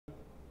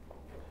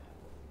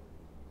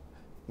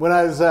When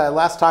I was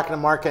last talking to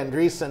Mark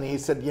Andreessen, he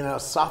said, you know,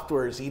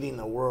 software is eating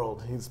the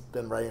world. He's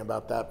been writing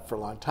about that for a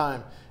long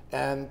time.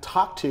 And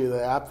TalkTo,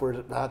 the app we're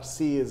about to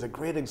see, is a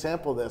great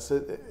example of this.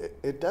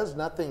 It does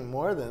nothing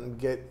more than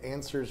get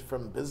answers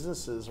from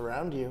businesses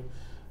around you,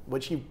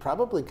 which you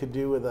probably could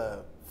do with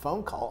a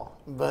phone call.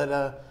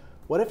 But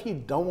what if you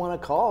don't want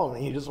to call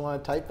and you just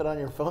want to type it on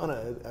your phone,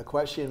 a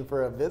question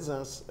for a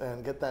business,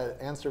 and get that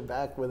answer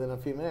back within a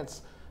few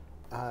minutes?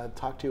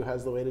 TalkTo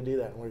has the way to do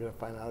that, and we're going to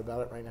find out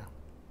about it right now.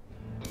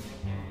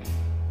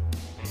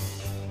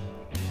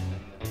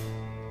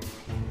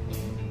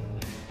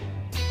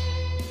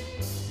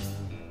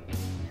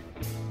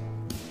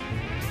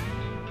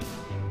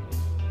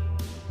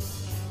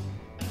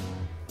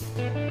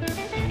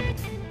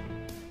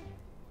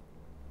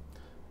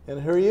 And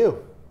who are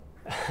you?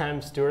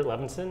 I'm Stuart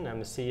Levinson. I'm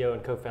the CEO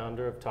and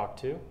co-founder of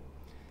TalkTo.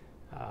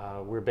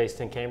 We're based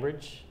in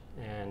Cambridge,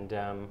 and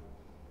I'm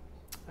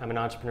an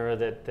entrepreneur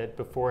that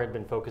before had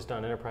been focused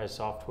on enterprise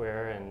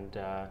software, and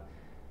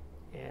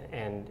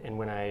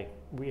when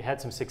we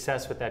had some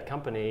success with that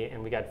company,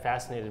 and we got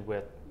fascinated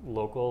with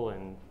local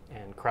and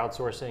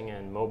crowdsourcing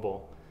and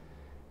mobile.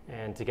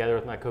 And together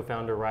with my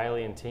co-founder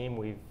Riley and team,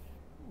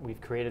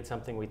 we've created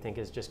something we think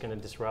is just going to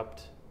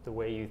disrupt the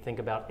way you think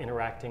about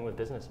interacting with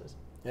businesses.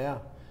 Yeah.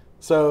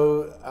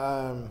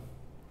 So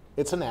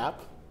it's an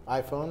app.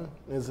 iPhone.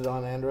 Is it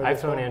on Android?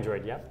 iPhone,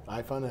 Android, yeah.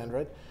 iPhone,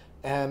 Android.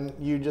 And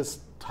you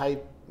just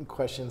type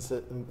questions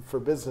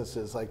for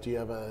businesses, like do you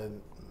have a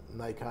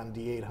Nikon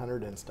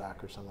D800 in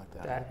stock or something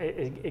like that?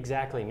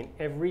 Exactly. I mean,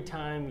 every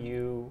time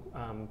you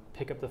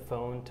pick up the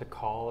phone to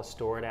call a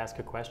store to ask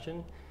a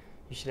question,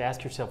 you should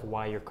ask yourself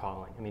why you're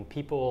calling. I mean,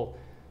 people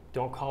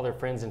don't call their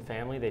friends and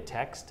family, they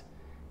text.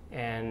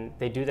 And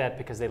they do that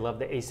because they love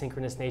the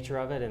asynchronous nature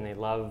of it, and they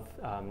love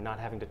not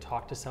having to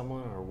talk to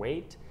someone or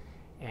wait.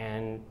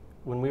 And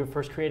when we were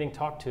first creating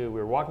TalkTo, we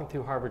were walking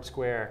through Harvard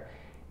Square,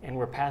 and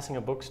we're passing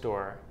a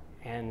bookstore,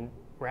 and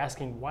we're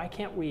asking, why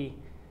can't we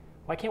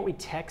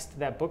text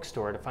that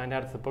bookstore to find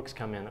out if the books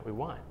come in that we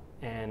want,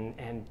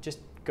 and just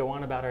go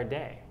on about our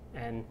day?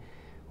 And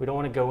we don't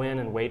want to go in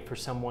and wait for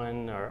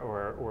someone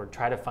or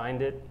try to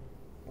find it.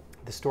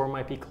 The store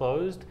might be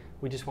closed.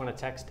 We just want to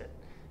text it.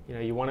 You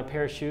know, you want a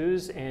pair of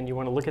shoes, and you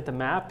want to look at the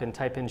map and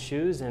type in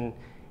shoes, and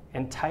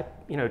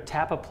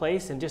tap a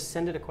place and just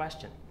send it a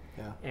question.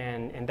 Yeah.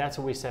 And that's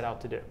what we set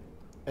out to do.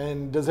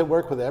 And does it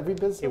work with every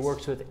business? It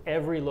works with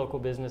every local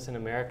business in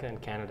America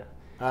and Canada.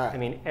 All right. I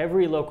mean,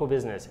 every local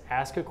business,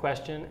 ask a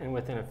question, and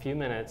within a few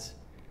minutes,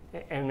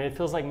 and it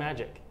feels like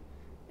magic.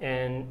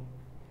 And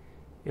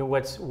you know,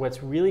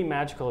 what's really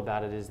magical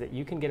about it is that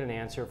you can get an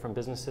answer from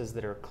businesses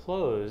that are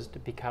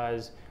closed,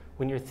 because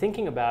when you're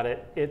thinking about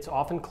it, it's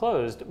often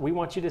closed. We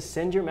want you to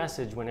send your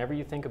message whenever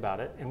you think about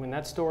it, and when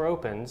that store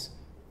opens,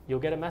 you'll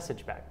get a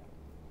message back.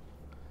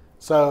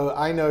 So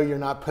I know you're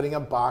not putting a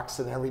box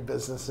in every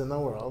business in the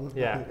world.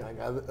 Yeah.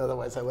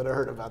 Otherwise I would have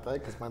heard about that,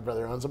 because my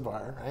brother owns a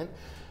bar, right?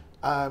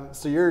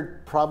 So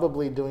you're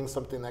probably doing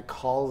something that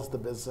calls the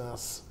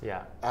business,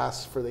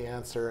 asks for the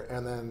answer,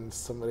 and then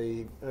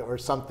somebody or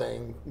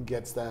something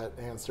gets that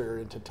answer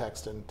into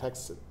text and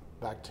texts it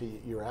back to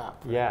your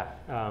app. Right?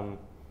 Yeah.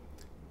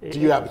 Do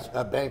you have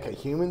a bank of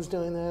humans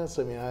doing this?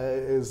 I mean,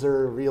 is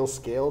there a real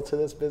scale to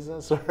this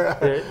business?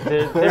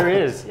 There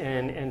is,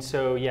 and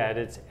so yeah,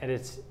 at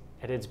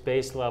its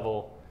base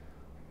level,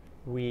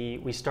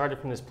 we started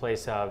from this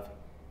place of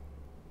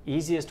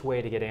easiest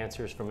way to get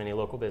answers from any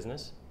local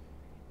business,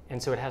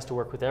 and so it has to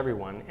work with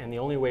everyone. And the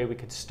only way we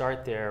could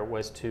start there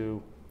was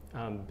to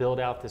build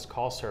out this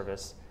call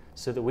service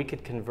so that we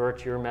could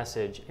convert your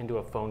message into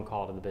a phone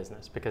call to the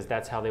business, because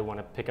that's how they want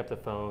to pick up the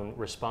phone,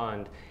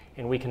 respond,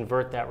 and we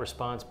convert that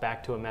response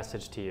back to a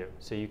message to you.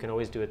 So you can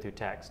always do it through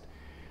text.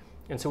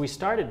 And so we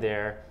started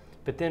there,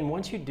 but then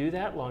once you do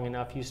that long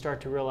enough, you start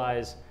to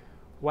realize,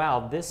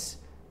 wow, this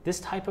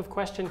type of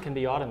question can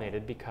be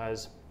automated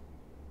because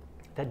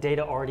that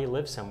data already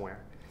lives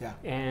somewhere. Yeah.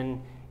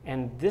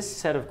 And this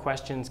set of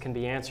questions can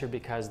be answered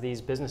because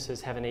these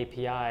businesses have an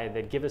API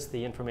that give us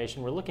the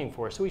information we're looking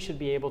for, so we should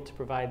be able to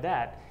provide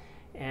that.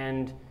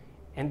 And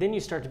then you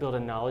start to build a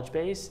knowledge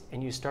base,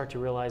 and you start to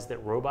realize that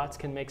robots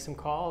can make some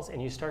calls,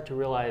 and you start to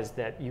realize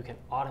that you can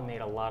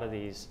automate a lot of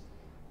these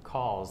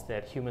calls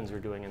that humans are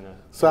doing in the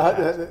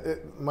past.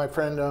 My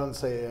friend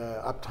owns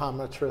a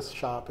optometrist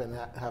shop in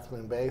Half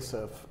Moon Bay,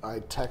 so if I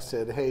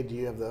texted, hey, do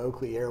you have the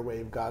Oakley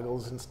Airwave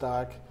goggles in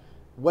stock?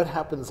 What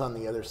happens on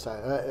the other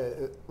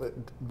side?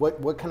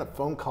 What kind of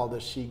phone call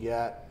does she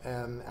get,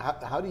 and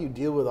how do you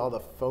deal with all the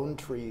phone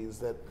trees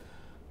that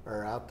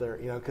are out there?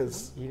 You know,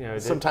 because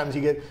sometimes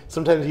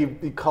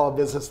you call a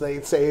business,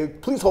 they say,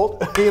 please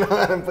hold,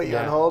 and put you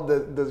on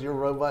hold. Does your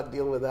robot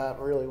deal with that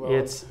really well?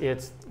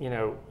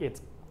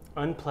 It's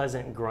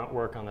unpleasant grunt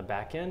work on the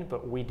back end,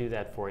 but we do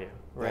that for you,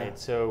 right? Yeah.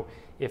 So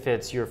if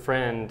it's your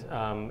friend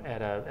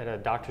at a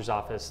doctor's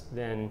office,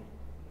 then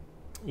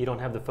you don't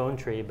have the phone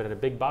tree, but at a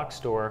big box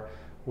store,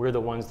 we're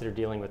the ones that are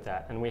dealing with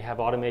that. And we have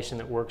automation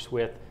that works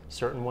with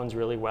certain ones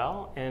really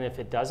well, and if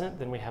it doesn't,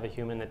 then we have a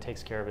human that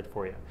takes care of it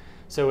for you.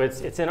 So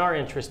it's in our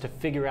interest to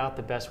figure out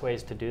the best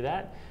ways to do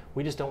that.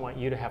 We just don't want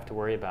you to have to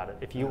worry about it.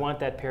 If you want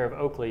that pair of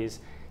Oakleys,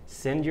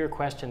 send your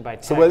question by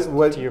text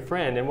to your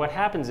friend. And what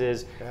happens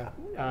is,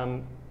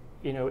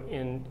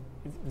 in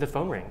the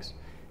phone rings,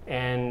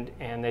 and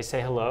they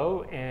say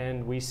hello,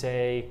 and we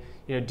say,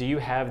 do you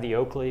have the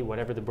Oakley,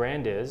 whatever the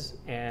brand is,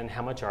 and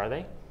how much are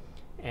they?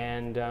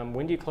 And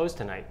when do you close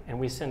tonight? And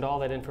we send all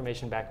that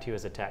information back to you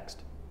as a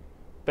text.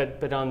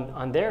 But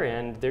on their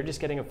end, they're just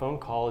getting a phone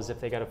call as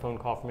if they got a phone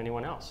call from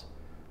anyone else.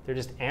 They're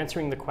just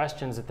answering the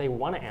questions that they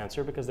want to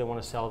answer because they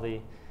want to sell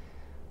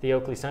the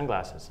Oakley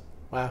sunglasses.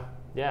 Wow.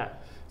 Yeah.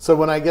 So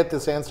when I get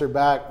this answer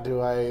back,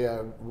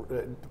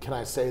 can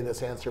I say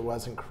this answer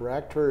wasn't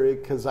correct? Or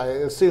because I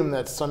assume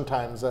that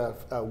sometimes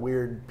a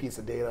weird piece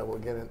of data will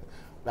get it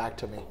back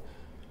to me.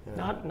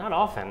 Not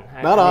often.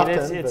 Not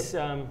often.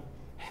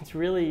 It's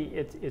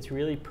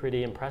really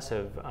pretty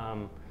impressive.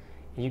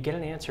 You get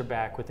an answer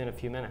back within a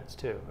few minutes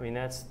too. I mean,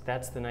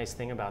 that's the nice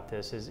thing about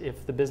this is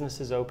if the business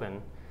is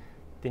open,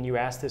 then you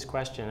ask this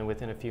question, and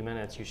within a few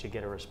minutes you should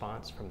get a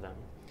response from them.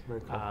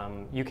 Very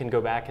cool. You can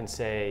go back and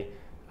say,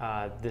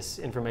 this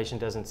information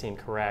doesn't seem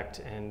correct,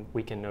 and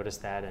we can notice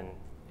that and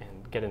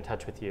get in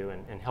touch with you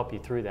and help you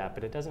through that,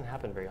 but it doesn't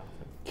happen very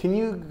often. Can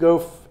you go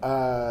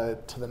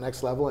to the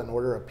next level and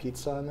order a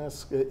pizza on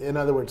this? In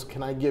other words,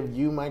 can I give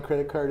you my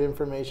credit card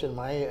information,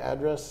 my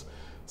address,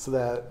 so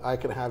that I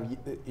can have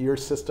your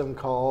system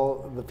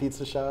call the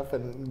pizza shop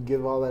and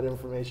give all that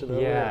information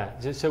over? Yeah,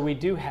 so we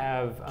do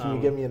have... Can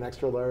you give me an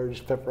extra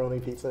large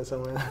pepperoni pizza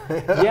somewhere?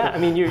 Yeah, I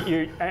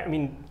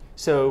mean,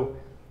 so,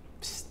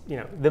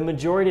 the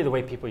majority of the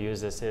way people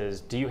use this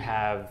is, do you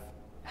have,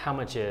 how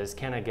much is,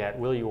 can I get,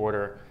 will you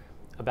order,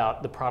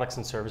 about the products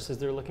and services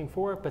they're looking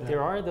for. But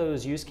there are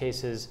those use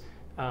cases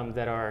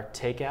that are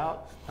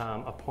takeout,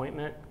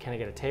 appointment, can I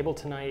get a table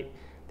tonight,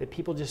 that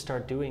people just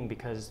start doing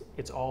because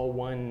it's all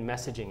one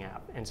messaging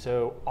app. And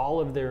so all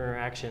of their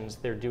interactions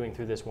they're doing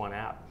through this one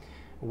app.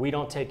 We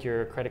don't take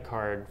your credit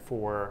card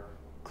for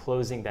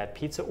closing that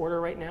pizza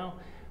order right now,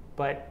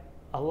 but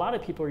a lot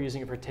of people are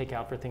using it for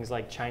takeout for things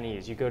like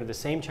Chinese. You go to the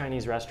same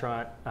Chinese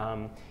restaurant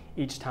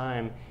each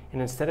time,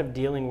 and instead of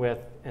dealing with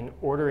an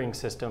ordering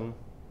system,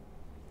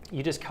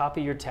 you just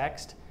copy your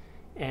text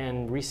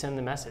and resend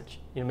the message.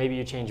 Maybe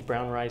you change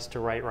brown rice to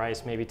white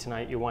rice, maybe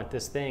tonight you want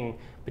this thing,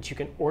 but you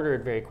can order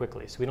it very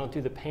quickly. So we don't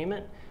do the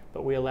payment,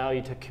 but we allow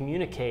you to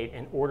communicate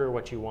and order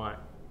what you want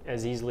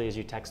as easily as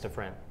you text a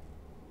friend.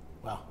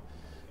 Wow.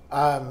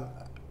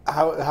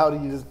 How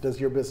does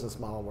your business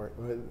model work?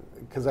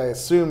 Because I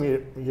assume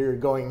you're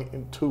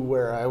going to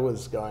where I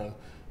was going,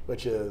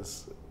 which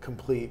is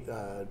complete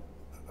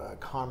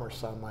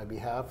commerce on my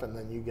behalf, and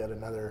then you get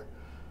another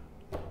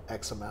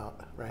X amount,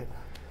 right?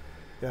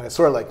 Yeah, it's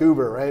sort of like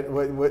Uber, right?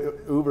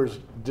 Uber's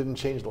didn't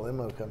change the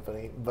limo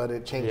company, but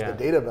it changed the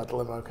data about the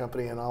limo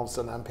company, and all of a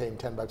sudden I'm paying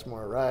 $10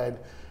 more a ride.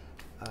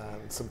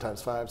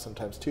 Sometimes 5,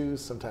 sometimes 2,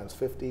 sometimes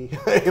 50.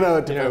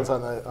 It depends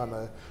on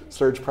the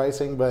surge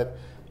pricing, but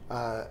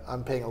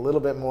I'm paying a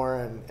little bit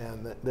more,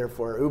 and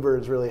therefore Uber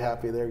is really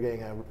happy. They're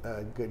getting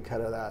a good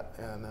cut of that,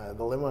 and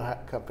the limo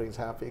company's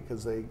happy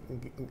because they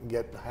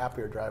get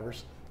happier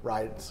drivers,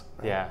 rides.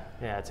 Right?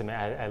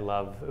 Yeah. I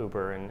love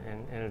Uber,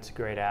 and it's a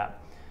great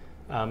app.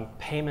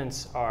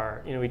 Payments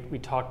are, we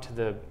talked to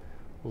the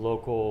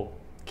local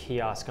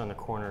kiosk on the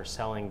corner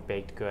selling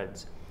baked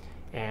goods,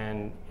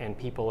 and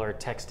people are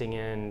texting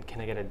in,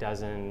 can I get a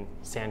dozen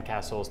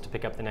sandcastles to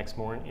pick up the next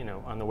morning,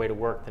 on the way to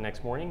work the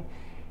next morning,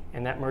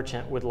 and that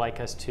merchant would like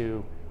us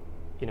to,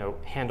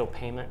 handle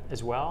payment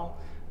as well,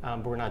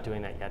 but we're not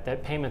doing that yet.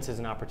 That payments is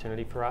an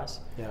opportunity for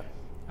us. Yeah.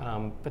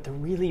 But the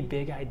really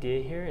big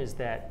idea here is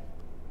that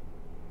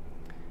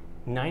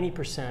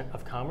 90%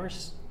 of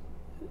commerce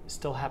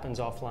still happens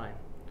offline.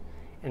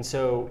 And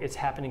so it's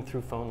happening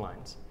through phone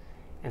lines.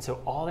 And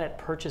so all that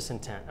purchase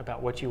intent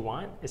about what you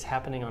want is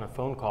happening on a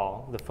phone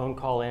call. The phone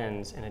call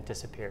ends and it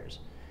disappears.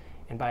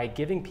 And by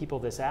giving people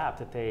this app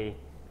that they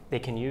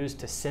can use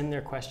to send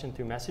their question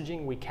through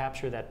messaging, we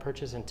capture that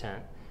purchase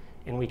intent,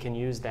 and we can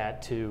use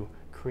that to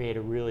create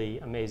a really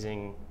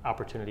amazing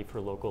opportunity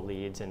for local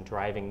leads and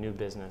driving new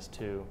business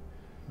to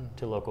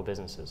local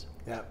businesses.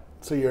 Yeah.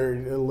 So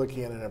you're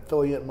looking at an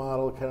affiliate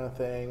model kind of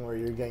thing, where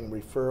you're getting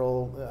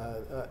referral.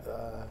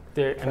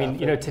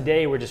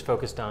 Today we're just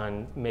focused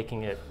on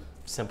making it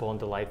simple and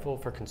delightful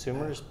for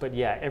consumers. But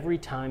yeah, every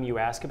time you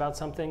ask about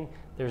something,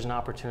 there's an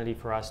opportunity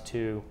for us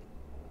to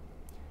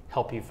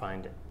help you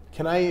find it.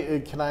 Can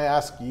I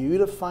ask you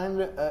to find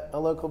a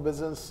local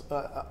business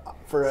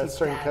for a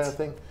certain kind of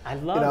thing? I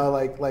love.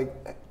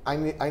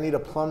 I need a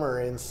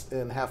plumber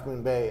in Half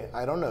Moon Bay.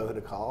 I don't know who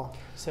to call,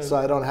 so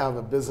I don't have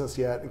a business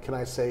yet. Can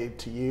I say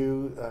to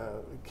you,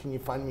 can you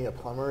find me a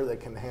plumber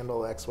that can handle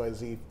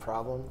XYZ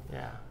problem?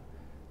 Yeah.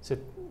 So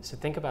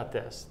think about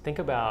this. Think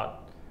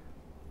about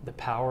the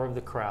power of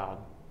the crowd,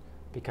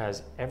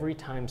 because every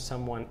time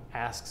someone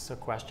asks a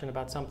question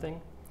about something,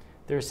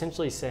 they're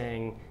essentially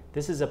saying,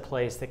 this is a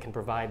place that can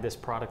provide this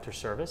product or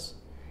service,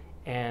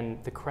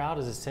 And the crowd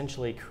is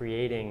essentially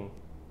creating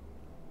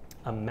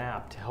a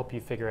map to help you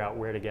figure out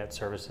where to get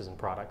services and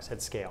products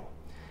at scale.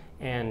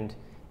 And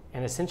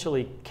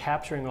essentially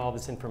capturing all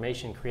this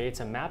information creates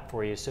a map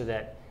for you so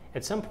that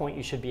at some point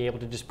you should be able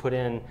to just put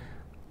in,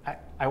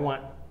 I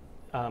want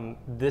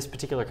this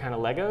particular kind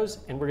of Legos,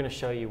 and we're going to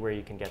show you where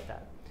you can get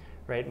that.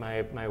 Right?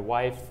 My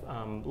wife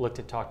looked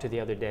at TalkTo the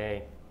other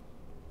day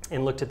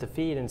and looked at the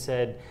feed and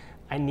said,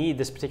 I need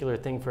this particular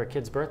thing for a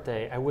kid's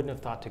birthday. I wouldn't have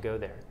thought to go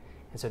there.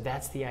 And so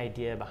that's the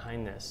idea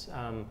behind this.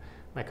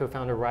 My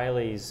co-founder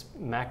Riley's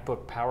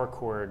MacBook power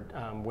cord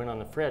went on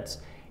the fritz,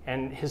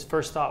 and his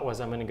first thought was,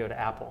 I'm going to go to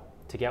Apple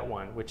to get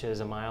one, which is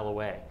a mile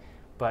away.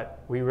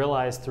 But we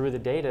realized through the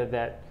data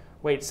that,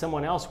 wait,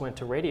 someone else went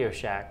to Radio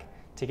Shack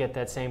to get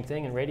that same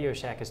thing, and Radio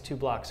Shack is 2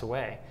 blocks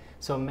away.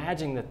 So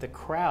imagine that the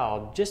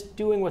crowd, just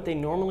doing what they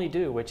normally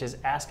do, which is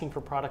asking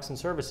for products and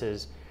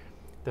services,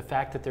 the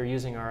fact that they're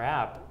using our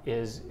app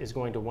is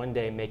going to one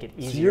day make it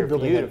easier. So you're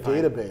building for you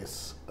a to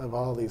database of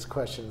all these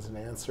questions and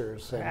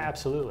answers. And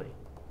absolutely.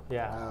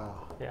 Yeah.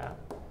 Wow. Yeah.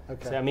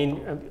 Okay. So, I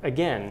mean,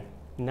 again,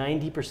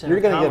 90% You're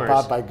of going to commerce, get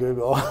bought by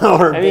Google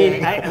or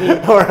Bing.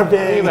 or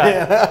Bing.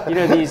 You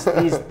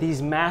know,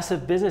 these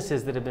massive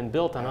businesses that have been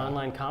built on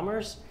online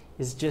commerce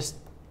is just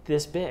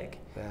this big.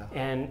 Yeah.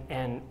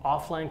 And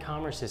offline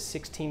commerce is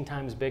 16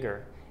 times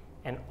bigger.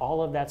 And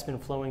all of that's been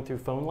flowing through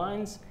phone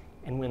lines.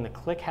 And when the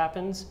click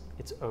happens,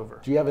 it's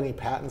over. Do you have any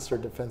patents or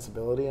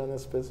defensibility on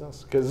this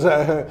business? Because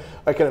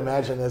I can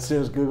imagine as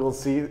soon as Google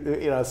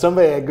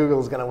somebody at Google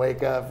is going to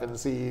wake up and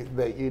see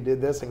that you did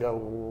this and go,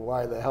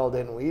 why the hell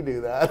didn't we do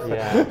that?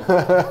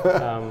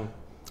 Yeah.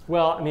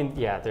 Well, I mean,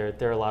 yeah, there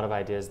are a lot of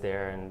ideas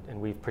there,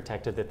 and we've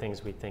protected the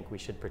things we think we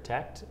should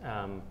protect.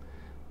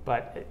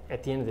 But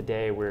at the end of the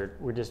day, we're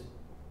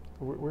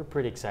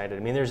pretty excited.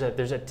 I mean, there's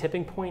a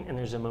tipping point and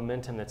there's a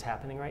momentum that's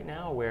happening right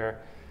now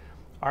where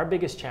our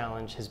biggest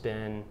challenge has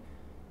been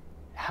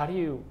how do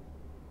you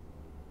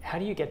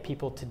get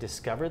people to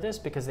discover this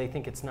because they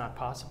think it's not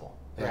possible,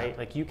 right?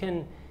 Like you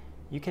can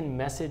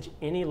message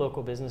any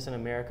local business in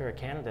America or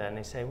Canada and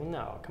they say, well,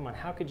 no, come on,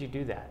 how could you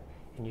do that?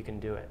 And you can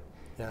do it.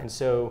 Yeah. And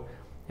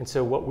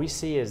so what we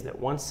see is that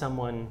once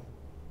someone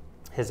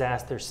has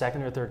asked their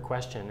second or third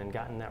question and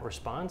gotten that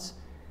response,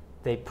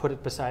 they put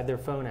it beside their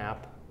phone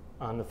app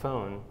on the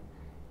phone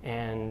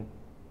and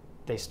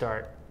they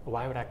start,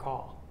 why would I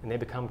call? And they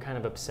become kind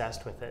of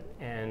obsessed with it.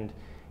 And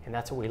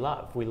that's what we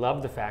love. We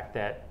love the fact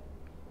that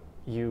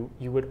you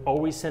would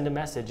always send a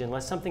message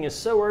unless something is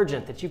so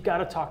urgent that you've got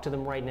to talk to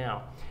them right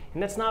now.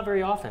 And that's not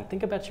very often.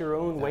 Think about your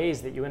own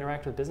ways that you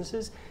interact with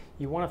businesses.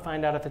 You want to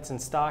find out if it's in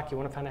stock. You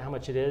want to find out how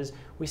much it is.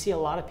 We see a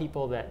lot of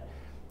people that,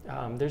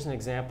 there's an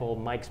example,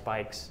 Mike's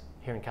Bikes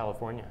here in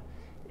California.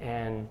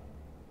 And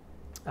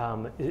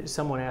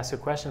someone asked a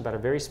question about a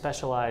very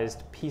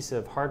specialized piece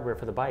of hardware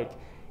for the bike.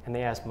 And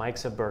they asked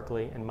Mike's of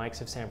Berkeley and Mike's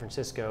of San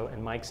Francisco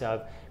and Mike's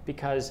of,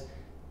 because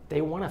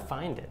they want to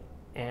find it.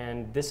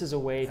 And this is a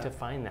way to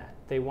find that.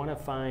 They want to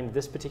find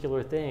this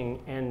particular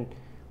thing. And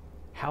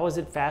how is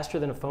it faster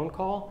than a phone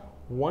call?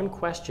 One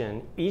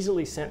question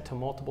easily sent to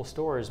multiple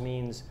stores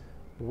means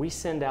we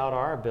send out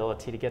our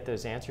ability to get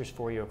those answers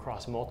for you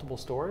across multiple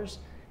stores,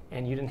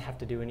 and you didn't have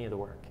to do any of the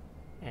work.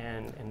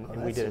 And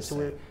we did it.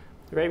 So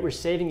we're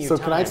saving you time.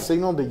 So can I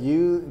signal to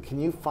you,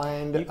 can you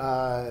find,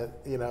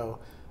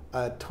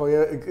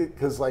 Toyota,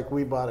 because like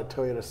we bought a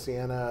Toyota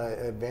Sienna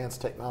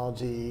advanced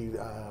technology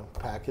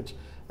package,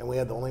 and we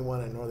had the only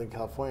one in Northern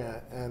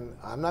California. And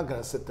I'm not going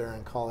to sit there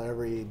and call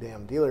every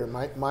damn dealer.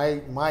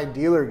 My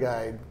dealer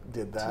guy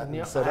did that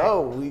and said,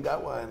 "Oh, we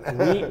got one."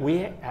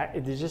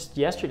 Just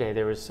yesterday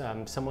there was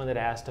someone that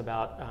asked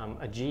about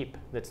a Jeep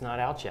that's not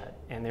out yet,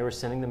 and they were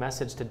sending the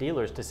message to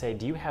dealers to say,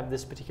 "Do you have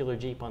this particular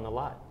Jeep on the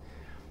lot?"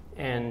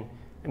 And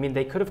I mean,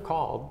 they could have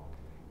called.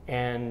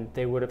 And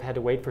they would have had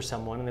to wait for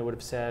someone, and they would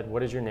have said,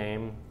 what is your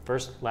name,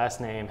 first, last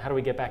name, how do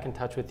we get back in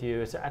touch with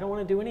you? I said, I don't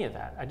want to do any of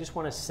that. I just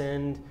want to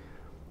send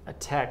a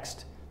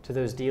text to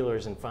those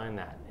dealers and find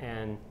that.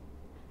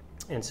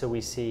 And so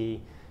we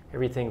see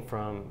everything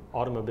from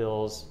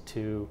automobiles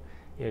to,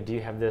 do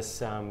you have this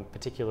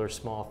particular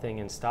small thing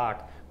in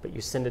stock, but you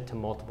send it to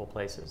multiple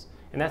places.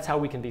 And that's how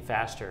we can be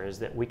faster, is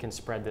that we can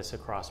spread this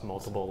across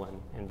multiple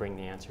and bring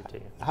the answer to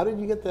you. How did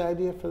you get the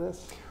idea for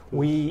this?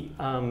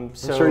 I'm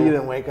sure you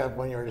didn't wake up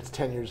when you were just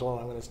 10 years old,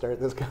 I'm going to start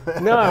this kind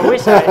of... No, I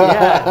wish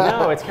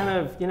no, it's kind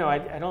of,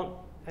 I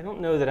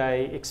don't know that I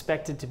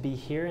expected to be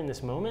here in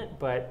this moment,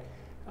 but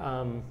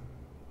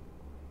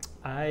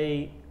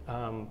I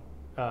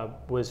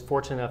was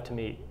fortunate enough to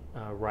meet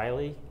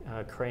Riley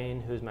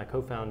Crane, who's my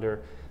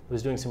co-founder, who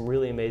was doing some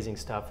really amazing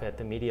stuff at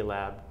the Media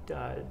Lab.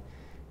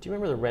 Do you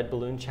remember the red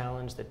balloon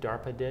challenge that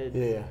DARPA did?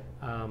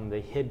 Yeah.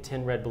 They hid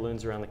 10 red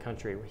balloons around the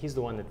country. He's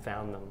the one that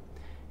found them.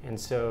 And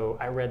so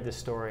I read this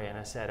story and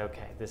I said,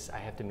 okay, I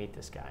have to meet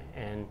this guy.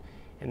 And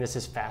this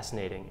is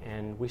fascinating.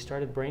 And we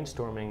started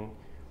brainstorming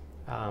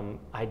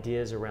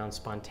ideas around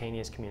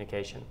spontaneous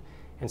communication.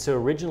 And so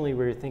originally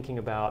we were thinking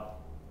about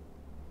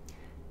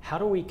how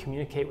do we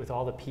communicate with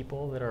all the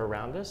people that are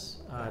around us?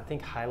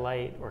 Think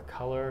highlight or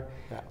color.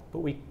 Yeah. But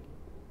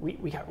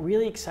we got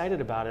really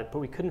excited about it, but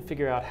we couldn't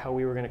figure out how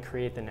we were going to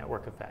create the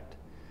network effect.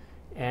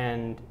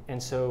 And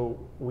so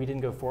we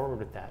didn't go forward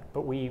with that,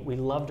 but we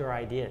loved our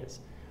ideas.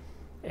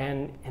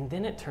 And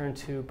then it turned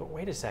to, but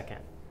wait a second,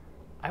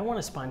 I want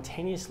to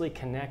spontaneously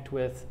connect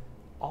with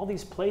all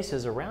these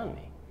places around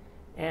me.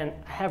 And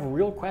I have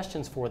real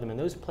questions for them, and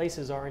those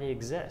places already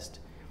exist.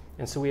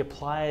 And so we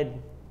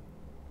applied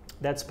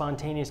that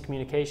spontaneous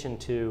communication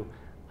to,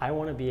 I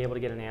want to be able to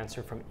get an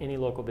answer from any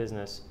local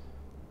business,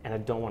 and I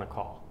don't want to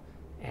call.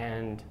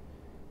 And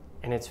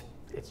it's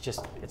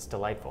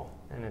delightful,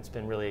 and it's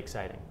been really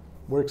exciting.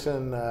 Works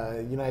in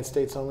United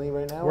States only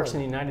right now? Works in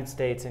the United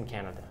States and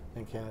Canada.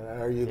 In Canada.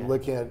 Are you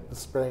looking at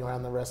spreading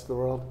around the rest of the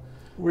world?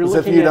 Because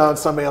if you don't,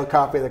 somebody will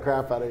copy the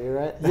crap out of you,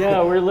 right?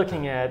 Yeah, we're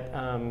looking at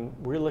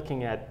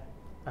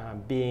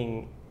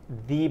being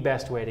the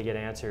best way to get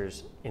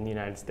answers in the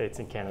United States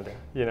and Canada.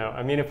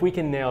 I mean, if we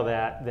can nail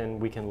that, then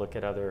we can look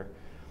at other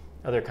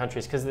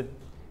countries, because the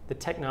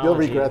technology. You'll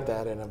regret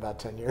that in about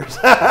 10 years.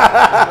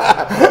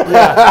 Yeah.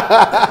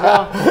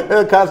 Well,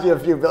 it'll cost you a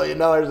few $1 billion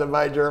to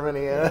buy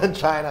Germany and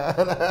China.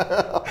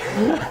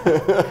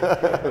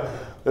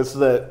 This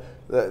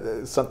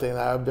is something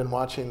that I've been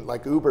watching,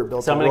 like Uber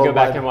built. So I'm going to go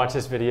back and watch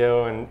this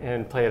video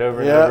and play it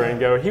over and over and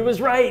go, he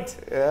was right.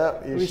 Yeah,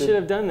 we should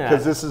have done that.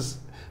 Because this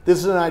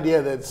is an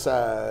idea that's,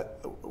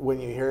 when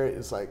you hear it,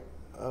 it's like,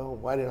 oh,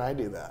 why didn't I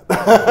do that?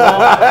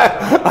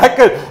 Well,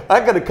 I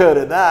could have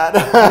coded that.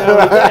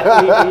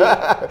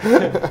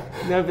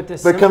 No, but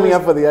but coming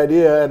up with the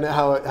idea and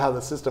how the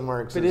system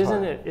works. But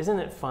isn't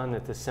it fun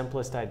that the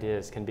simplest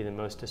ideas can be the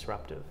most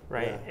disruptive,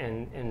 right? Yeah.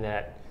 And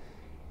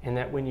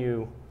that when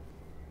you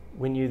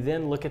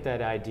then look at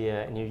that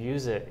idea and you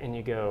use it and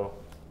you go,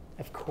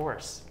 of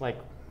course, like,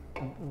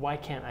 why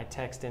can't I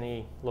text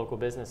any local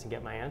business and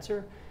get my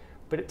answer?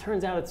 But it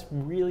turns out it's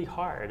really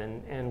hard,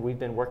 and we've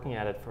been working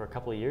at it for a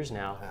couple of years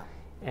now. Yeah.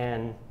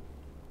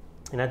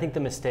 And I think the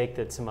mistake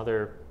that some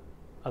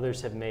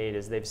others have made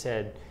is they've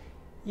said,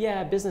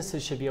 yeah,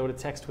 businesses should be able to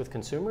text with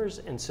consumers,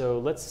 and so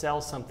let's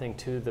sell something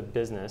to the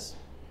business.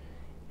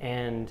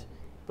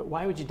 But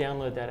why would you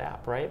download that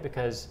app, right?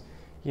 Because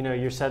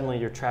you're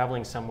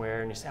traveling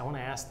somewhere and you say, I want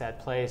to ask that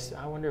place,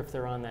 I wonder if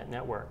they're on that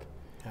network.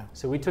 Yeah.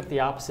 So we took the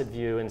opposite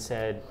view and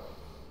said,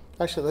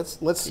 actually,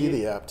 let's see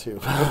the app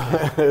too.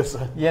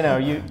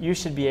 Okay. You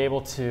should be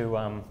able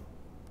to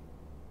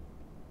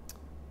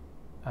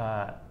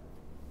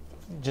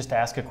just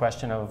ask a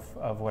question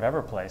of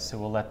whatever place. So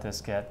we'll let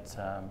this get.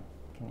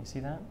 Can you see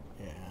that?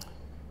 Yeah.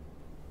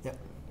 Yep.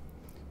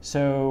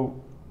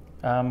 So,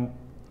 from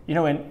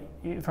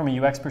a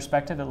UX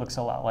perspective, it looks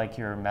a lot like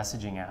your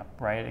messaging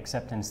app, right?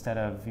 Except instead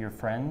of your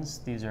friends,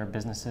 these are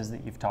businesses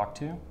that you've talked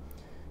to.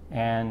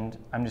 And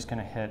I'm just going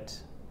to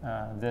hit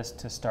this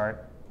to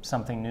start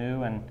something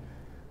new. And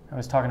I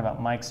was talking about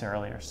Mike's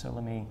earlier, so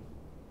let me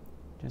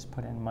just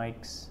put in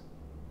Mike's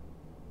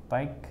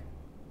bike.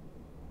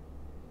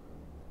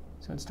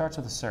 So it starts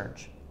with a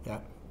search. Yeah.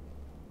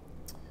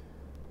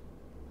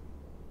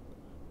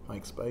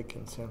 Mike's bike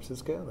in San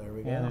Francisco, there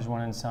we go. Yeah, there's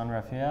one in San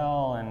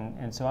Rafael,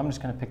 and so I'm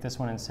just going to pick this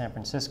one in San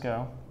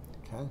Francisco.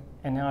 Okay.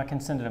 And now I can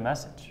send it a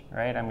message,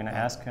 right? I'm going to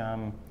ask,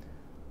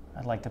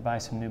 I'd like to buy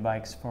some new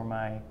bikes for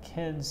my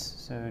kids,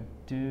 so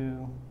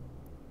do...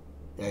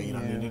 Yeah, you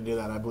don't need to do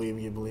that. I believe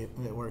you believe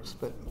it works,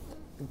 but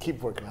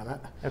keep working on it.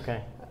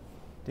 Okay.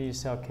 Do you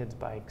sell kids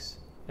bikes?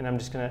 And I'm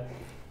just gonna,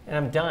 and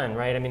I'm done,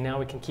 right? I mean, now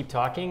we can keep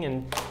talking,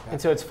 and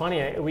so it's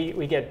funny.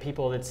 We get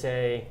people that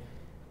say,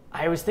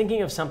 I was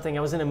thinking of something.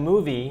 I was in a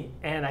movie,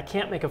 and I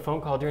can't make a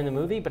phone call during the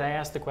movie, but I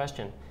asked the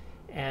question.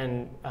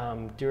 And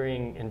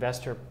during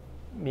investor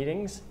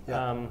meetings,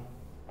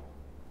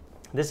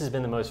 this has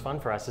been the most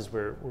fun for us, as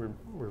we're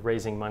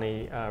raising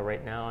money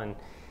right now,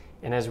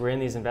 and as we're in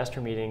these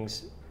investor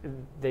meetings,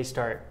 they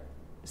start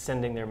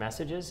sending their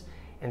messages,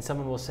 and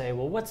someone will say,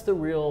 well, what's the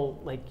real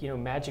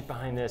magic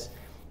behind this?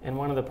 And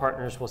one of the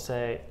partners will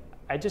say,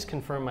 I just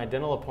confirmed my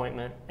dental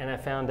appointment, and I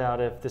found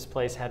out if this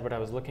place had what I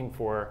was looking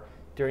for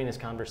during this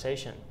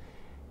conversation.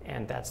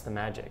 And that's the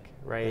magic,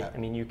 right? Yeah. I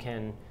mean, you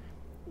can,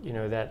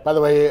 that... By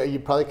the way, you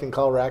probably can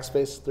call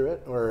Rackspace through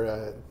it,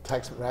 or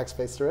text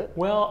Rackspace through it.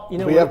 Well,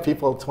 we have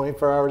people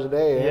 24 hours a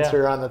day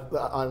answer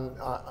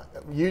on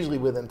usually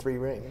within 3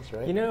 rings,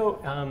 right?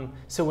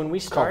 So when we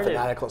it's started... called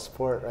fanatical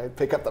support, right?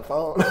 Pick up the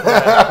phone.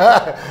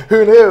 Right.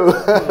 Who knew?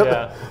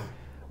 Yeah.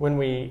 When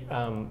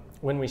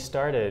we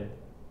started,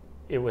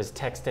 it was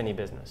text any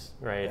business,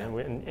 right? Yeah.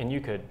 And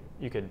you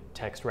could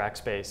text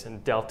Rackspace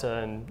and Delta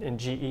and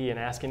GE and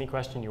ask any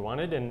question you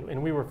wanted,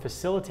 and we were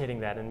facilitating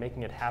that and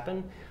making it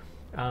happen.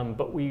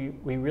 But we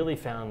really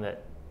found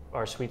that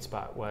our sweet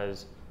spot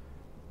was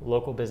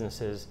local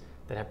businesses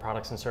that have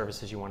products and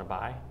services you want to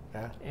buy,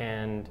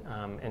 and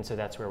so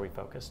that's where we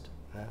focused.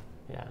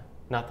 Yeah.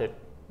 Not that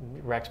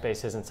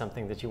Rackspace isn't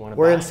something that you want to buy.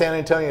 We're in San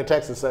Antonio,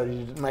 Texas, so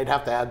you might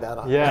have to add that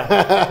on.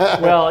 Yeah.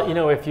 Well,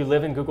 if you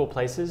live in Google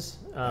Places,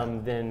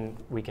 then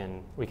we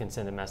can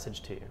send a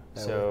message to you.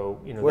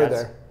 So we're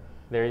there.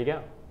 There you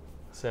go.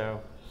 So.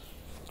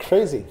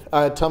 Crazy.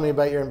 Tell me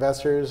about your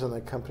investors and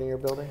the company you're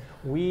building.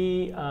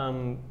 We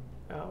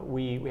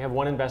We have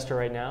one investor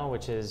right now,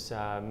 which is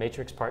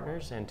Matrix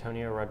Partners.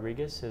 Antonio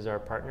Rodriguez is our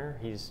partner.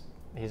 He's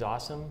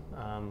awesome.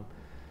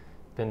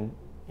 Been,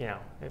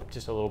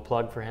 just a little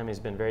plug for him. He's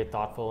been very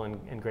thoughtful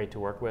and great to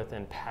work with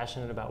and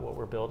passionate about what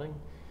we're building.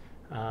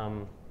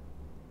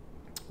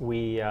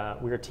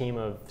 We're a team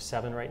of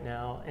 7 right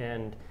now,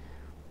 and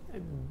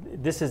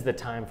this is the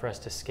time for us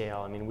to scale.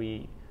 I mean,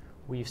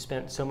 we've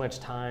spent so much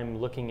time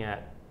looking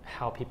at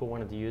how people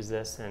wanted to use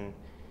this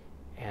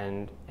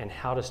and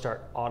how to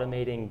start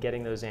automating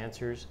getting those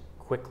answers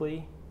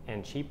quickly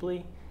and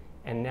cheaply.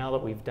 And now that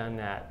we've done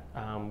that,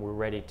 we're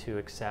ready to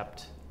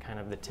accept kind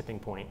of the tipping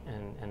point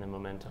and the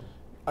momentum.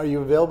 Are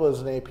you available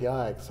as an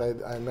API? Because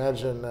I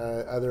imagine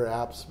other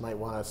apps might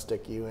want to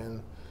stick you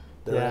in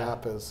their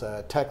app as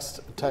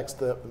text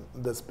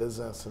this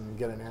business and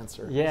get an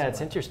answer. Yeah,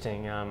 it's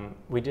interesting.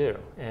 We do,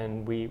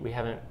 and we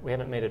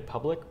haven't made it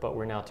public, but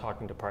we're now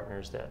talking to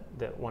partners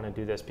that want to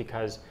do this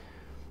because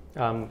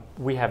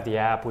we have the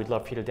app. We'd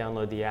love for you to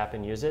download the app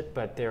and use it,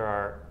 but there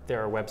are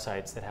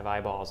websites that have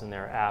eyeballs and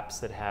there are apps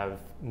that have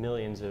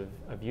millions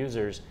of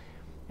users,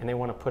 and they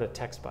want to put a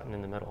text button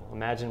in the middle.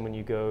 Imagine when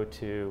you go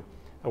to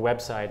a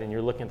website and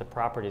you're looking at the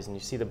properties and you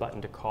see the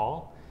button to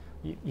call,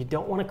 you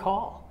don't want to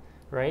call,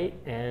 right?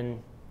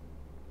 And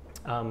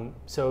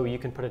so you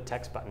can put a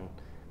text button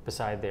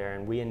beside there,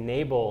 and we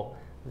enable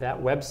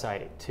that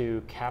website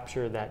to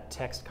capture that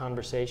text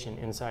conversation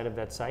inside of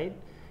that site,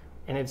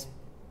 and it's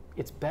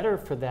better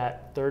for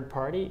that third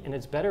party, and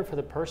it's better for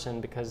the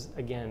person because,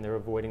 again, they're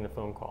avoiding the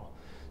phone call.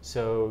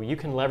 So you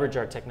can leverage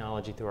our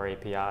technology through our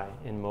API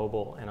in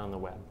mobile and on the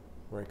web.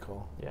 Very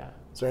cool. Yeah.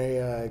 Is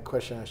there any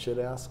question I should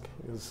ask?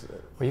 Well,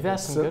 you've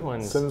asked some good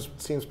ones.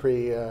 Seems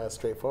pretty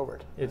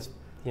straightforward. It's,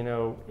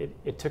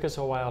 it took us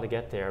a while to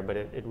get there, but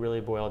it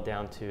really boiled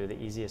down to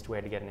the easiest way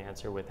to get an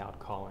answer without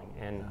calling.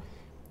 And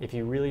if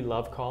you really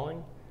love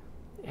calling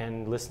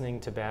and listening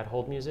to bad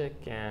hold music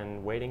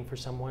and waiting for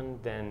someone,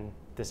 then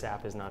this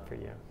app is not for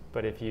you.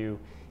 But if you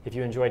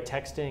enjoy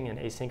texting and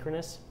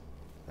asynchronous,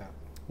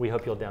 we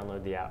hope you'll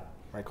download the app.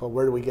 Right, cool.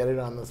 Where do we get it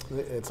on this?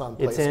 It's on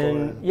Play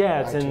Store.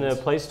 It's in the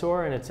Play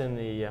Store and it's in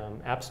the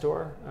App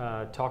Store.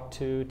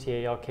 TalkTo,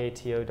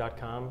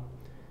 TalkTo.com.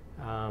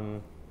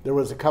 There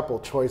was a couple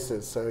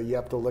choices, so you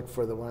have to look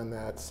for the one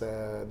that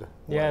said.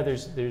 Yeah,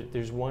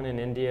 there's one in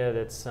India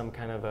that's some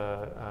kind of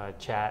a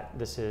chat.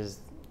 This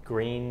is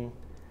green,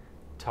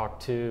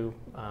 TalkTo,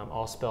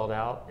 all spelled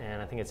out,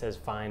 and I think it says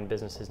find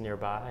businesses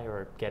nearby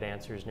or get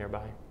answers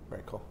nearby.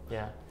 Very cool.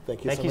 Yeah.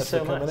 Thank you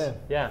so much for coming in.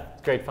 Yeah,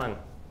 it's great fun.